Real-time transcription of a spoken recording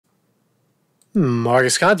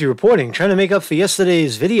Marcus Conte reporting, trying to make up for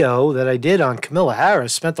yesterday's video that I did on Kamala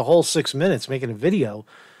Harris. Spent the whole 6 minutes making a video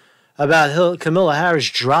about Kamala Harris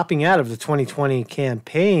dropping out of the 2020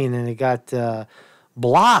 campaign, and it got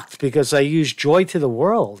blocked because I used Joy to the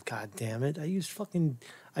World. God damn it.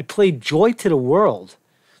 I played Joy to the World,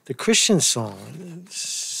 the Christian song. It's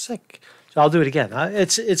sick. So I'll do it again.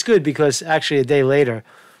 It's good because actually a day later,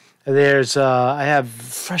 I have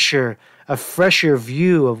a fresher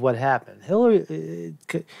view of what happened.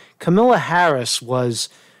 Kamala Harris was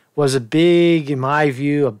in my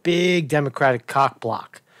view, a big Democratic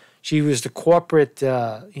cockblock. She was the corporate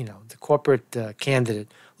candidate.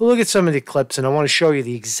 We'll look at some of the clips, and I want to show you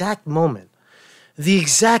the exact moment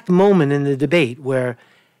in the debate where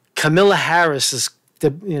Kamala Harris's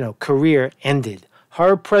career ended.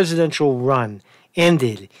 Her presidential run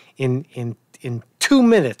ended in 2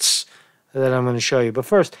 minutes that I'm going to show you. But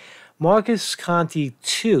first, Marcus Conte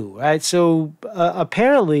 2, right? So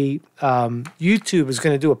apparently YouTube is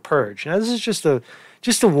going to do a purge. Now this is just a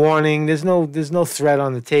warning. There's no threat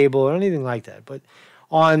on the table or anything like that. But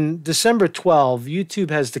on December 12, YouTube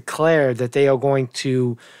has declared that they are going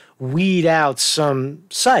to weed out some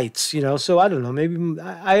sites. So I don't know. Maybe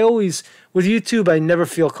I always with YouTube I never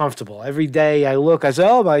feel comfortable. Every day I look, I say,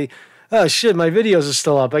 oh shit, my videos are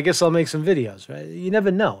still up. I guess I'll make some videos, right? You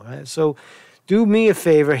never know, right? So do me a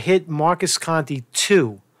favor, hit Marcus Conte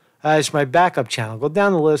 2. It's my backup channel. Go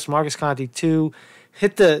down the list, Marcus Conte 2.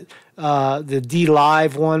 Hit the D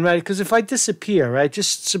Live one, right? Because if I disappear, right,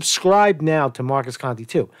 just subscribe now to Marcus Conte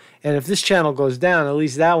 2. And if this channel goes down, at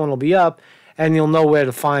least that one will be up, and you'll know where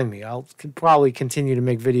to find me. I'll probably continue to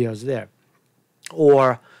make videos there.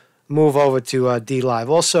 Or move over to D Live.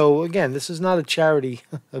 Also, again, this is not a charity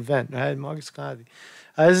event, right? Marcus Conte.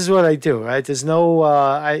 This is what I do, right? This channel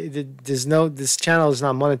is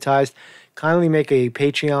not monetized. Kindly make a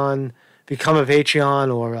Patreon, become a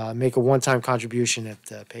Patreon, or make a one-time contribution at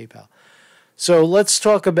PayPal. So let's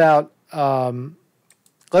talk about the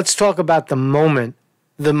moment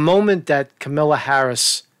that Kamala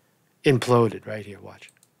Harris imploded. Right here,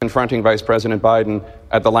 watch. Confronting Vice President Biden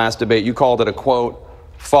at the last debate, you called it a quote,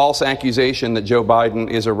 false accusation that Joe Biden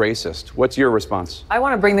is a racist. What's your response? I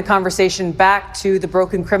want to bring the conversation back to the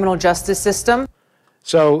broken criminal justice system.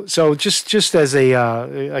 So just as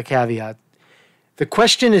a caveat, the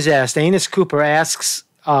question is asked. Amos Cooper asks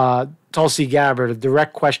Tulsi Gabbard a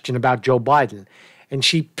direct question about Joe Biden, and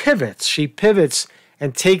she pivots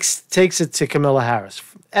and takes it to Kamala Harris.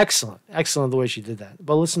 Excellent the way she did that.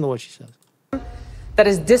 But listen to what she says. That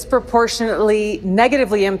is disproportionately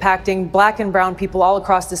negatively impacting black and brown people all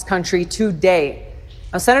across this country today.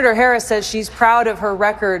 Now, Senator Harris says she's proud of her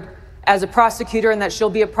record as a prosecutor and that she'll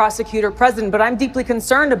be a prosecutor president, but I'm deeply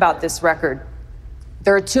concerned about this record.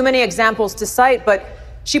 There are too many examples to cite, but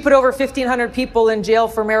she put over 1,500 people in jail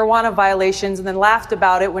for marijuana violations and then laughed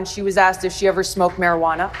about it when she was asked if she ever smoked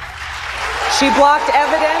marijuana. She blocked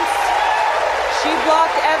evidence.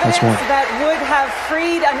 That would have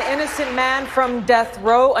freed an innocent man from death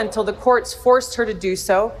row until the courts forced her to do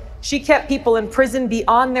so. She kept people in prison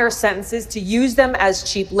beyond their sentences to use them as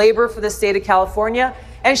cheap labor for the state of California.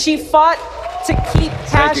 And she fought to keep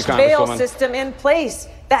cash bail system in place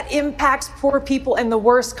that impacts poor people in the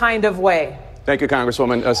worst kind of way. Thank you,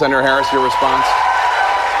 Congresswoman. Senator Harris, your response?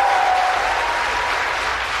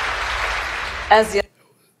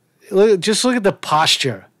 Just look at the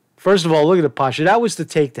posture. First of all, look at the posture. That was the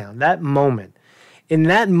takedown. That moment. In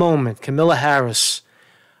that moment, Kamala Harris,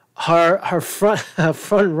 her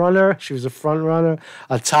front runner, she was a front runner,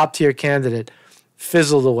 a top-tier candidate,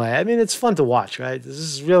 fizzled away. I mean, it's fun to watch, right? This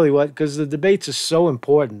is really because the debates are so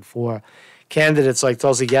important for candidates like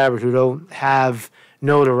Tulsi Gabbard who don't have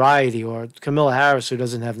notoriety, or Kamala Harris who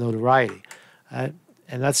doesn't have notoriety. Right?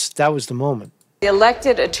 And that was the moment. The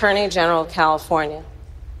elected Attorney General of California.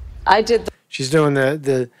 She's doing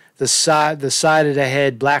the side of the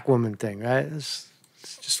head black woman thing, right? It's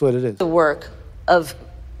just what it is. The work of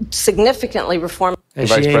significantly reforming.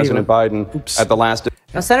 Vice President Biden at the last.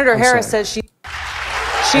 Now, Senator Harris says she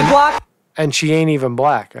blocked. And she ain't even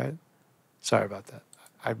black, right? Sorry about that.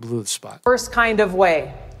 I blew the spot. Worst kind of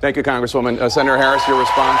way. Thank you, Congresswoman. Senator Harris, your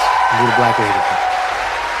response? I blew the black lady.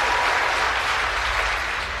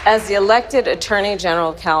 As the elected Attorney General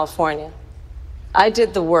of California, I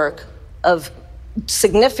did the work of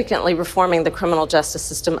significantly reforming the criminal justice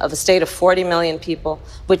system of a state of 40 million people,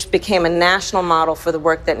 which became a national model for the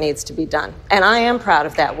work that needs to be done. And I am proud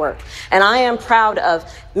of that work. And I am proud of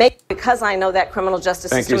because I know that criminal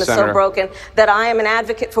justice system is so broken, that I am an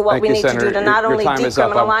advocate for what we need to do to not only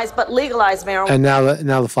decriminalize, but legalize marijuana. And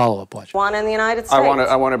now the follow-up, watch. In the United States.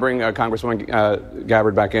 I want to bring Congresswoman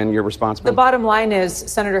Gabbard back in. Your response, The bottom line is,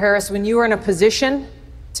 Senator Harris, when you are in a position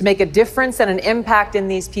to make a difference and an impact in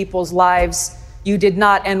these people's lives, you did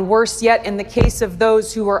not. And worse yet, in the case of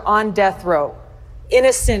those who were on death row,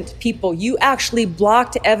 innocent people, you actually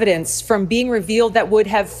blocked evidence from being revealed that would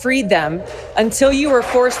have freed them until you were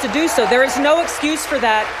forced to do so. There is no excuse for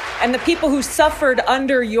that. And the people who suffered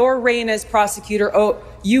under your reign as prosecutor,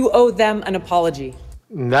 you owe them an apology.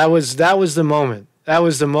 That was the moment. That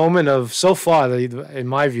was the moment of, so far, in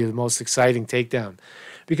my view, the most exciting takedown.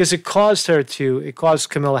 Because it caused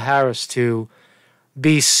Kamala Harris to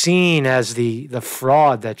be seen as the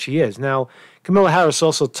fraud that she is. Now, Kamala Harris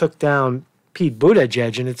also took down Pete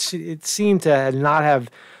Buttigieg, and it seemed to not have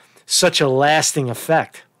such a lasting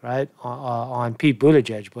effect, right, on Pete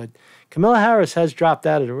Buttigieg. But Kamala Harris has dropped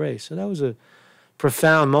out of the race, so that was a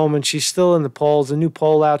profound moment. She's still in the polls. A new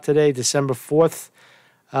poll out today, December 4th.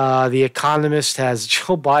 The Economist has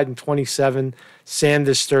Joe Biden 27,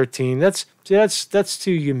 Sanders 13. That's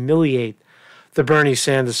to humiliate the Bernie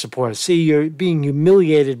Sanders supporters. See, you're being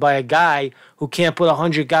humiliated by a guy who can't put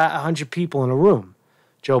 100 people in a room.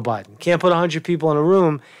 Joe Biden can't put 100 people in a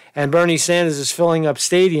room, and Bernie Sanders is filling up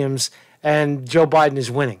stadiums, and Joe Biden is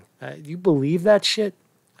winning. Do you believe that shit?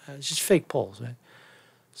 It's just fake polls, right?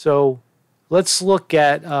 So let's look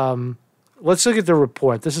at the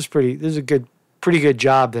report. This is a pretty good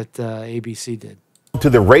job that ABC did. To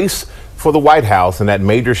the race for the White House and that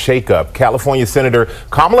major shakeup, California Senator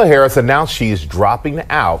Kamala Harris announced she's dropping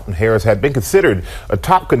out. Harris had been considered a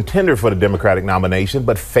top contender for the Democratic nomination,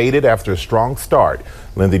 but faded after a strong start.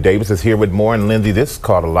 Lindsay Davis is here with more. And Lindsay, this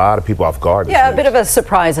caught a lot of people off guard. Yeah, a bit of a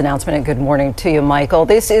surprise announcement, and good morning to you, Michael.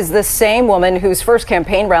 This is the same woman whose first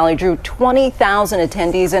campaign rally drew 20,000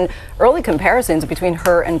 attendees, and early comparisons between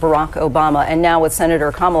her and Barack Obama. And now with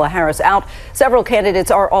Senator Kamala Harris out, several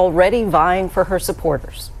candidates are already vying for her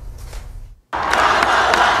supporters.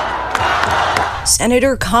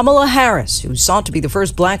 Senator Kamala Harris, who sought to be the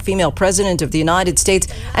first black female president of the United States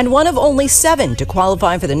and one of only 7 to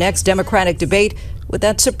qualify for the next Democratic debate, with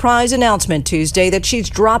that surprise announcement Tuesday that she's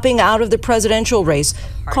dropping out of the presidential race,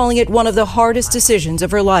 calling it one of the hardest decisions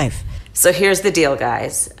of her life. So here's the deal,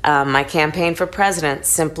 guys. My campaign for president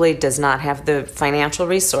simply does not have the financial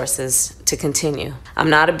resources to continue. I'm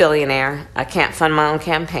not a billionaire. I can't fund my own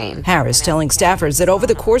campaign. Harris telling staffers that over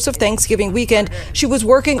the course of Thanksgiving weekend, she was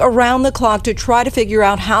working around the clock to try to figure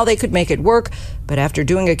out how they could make it work. But after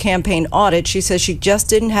doing a campaign audit, she says she just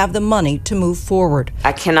didn't have the money to move forward.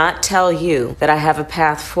 I cannot tell you that I have a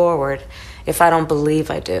path forward if I don't believe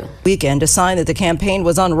I do. Weekend, a sign that the campaign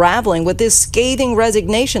was unraveling with this scathing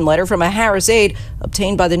resignation letter from a Harris aide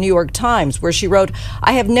obtained by the New York Times, where she wrote,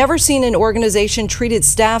 "I have never seen an organization treat its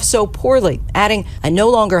staff so poorly," adding, "I no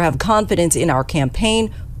longer have confidence in our campaign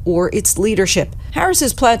or its leadership."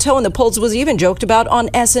 Harris's plateau in the polls was even joked about on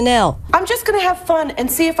SNL. "I'm just going to have fun and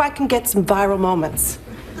see if I can get some viral moments.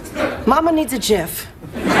 Mama needs a GIF.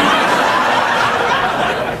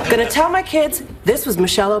 Gonna tell my kids this was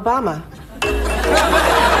Michelle Obama."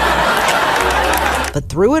 But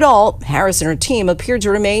through it all, Harris and her team appeared to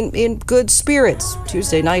remain in good spirits.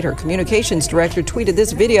 Tuesday night, her communications director tweeted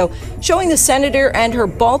this video showing the senator and her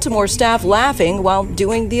Baltimore staff laughing while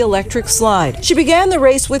doing the electric slide. She began the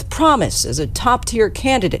race with promise as a top-tier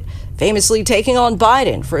candidate, famously taking on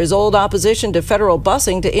Biden for his old opposition to federal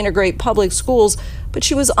busing to integrate public schools, but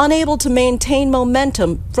she was unable to maintain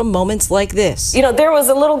momentum from moments like this. You know, there was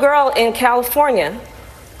a little girl in California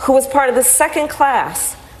who was part of the second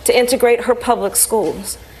class to integrate her public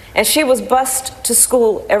schools. And she was bused to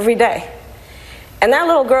school every day. And that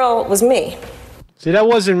little girl was me. See, that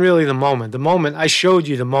wasn't really the moment. I showed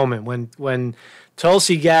you the moment when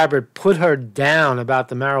Tulsi Gabbard put her down about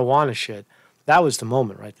the marijuana shit. That was the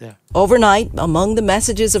moment right there. Overnight, among the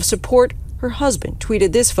messages of support, her husband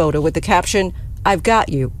tweeted this photo with the caption, "I've got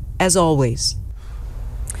you, as always."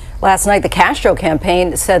 Last night, the Castro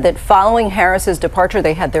campaign said that following Harris's departure,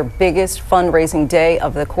 they had their biggest fundraising day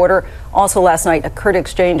of the quarter. Also last night, a curt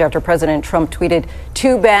exchange after President Trump tweeted,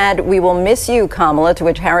 "Too bad, we will miss you, Kamala," to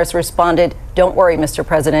which Harris responded, "Don't worry, Mr.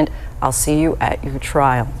 President, I'll see you at your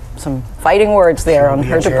trial." Some fighting words there on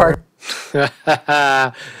her departure.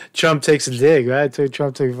 Trump takes a dig, right?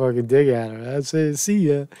 Trump took a fucking dig at her. I'd say, see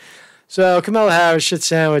ya. So Kamala Harris, shit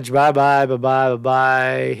sandwich, bye-bye, bye-bye,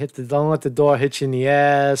 bye-bye. Don't let the door hit you in the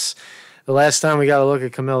ass. the last time we got to look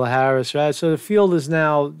at Kamala Harris, right? So the field is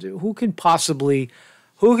now who could possibly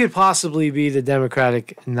be the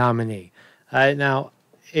Democratic nominee? Right now,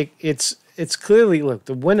 it's clearly, look,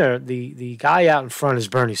 the winner, the guy out in front is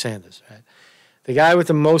Bernie Sanders, right? The guy with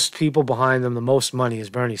the most people behind him, the most money, is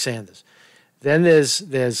Bernie Sanders. Then there's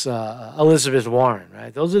Elizabeth Warren,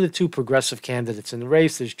 right? Those are the two progressive candidates in the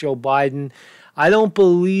race. There's Joe Biden. I don't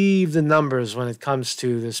believe the numbers when it comes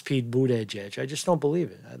to this Pete Buttigieg. I just don't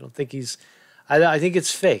believe it. I don't think he's. I think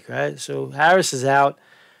it's fake, right? So Harris is out.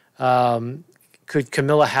 Could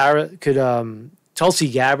Kamala Harris? Could Tulsi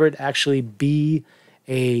Gabbard actually be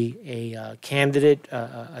a candidate,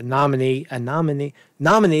 nominated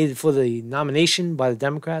for the nomination by the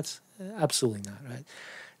Democrats? Absolutely not, right?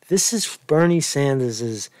 This is Bernie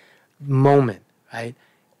Sanders' moment, right?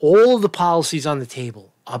 All of the policies on the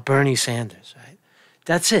table are Bernie Sanders, right?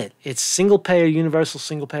 That's it. It's single-payer, universal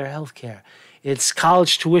single-payer health care. It's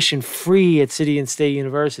college tuition free at city and state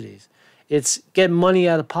universities. It's get money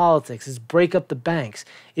out of politics. It's break up the banks.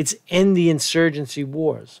 It's end the insurgency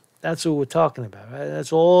wars. That's what we're talking about, right?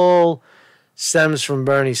 That's all stems from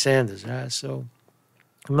Bernie Sanders, right? So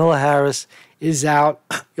Kamala Harris is out.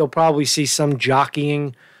 You'll probably see some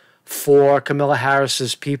jockeying for Kamala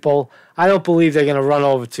Harris's people. I don't believe they're going to run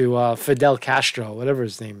over to Fidel Castro, whatever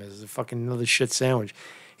his name is, the fucking another shit sandwich.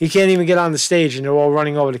 He can't even get on the stage and they're all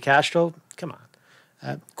running over to Castro. Come on.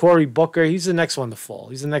 Cory Booker, he's the next one to fall.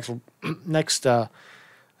 He's the next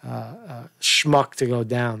schmuck to go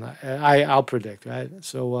down. I'll predict, right?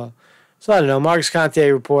 So I don't know. Marcus Conte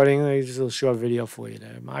reporting. Just a little short video for you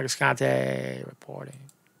there. Marcus Conte reporting.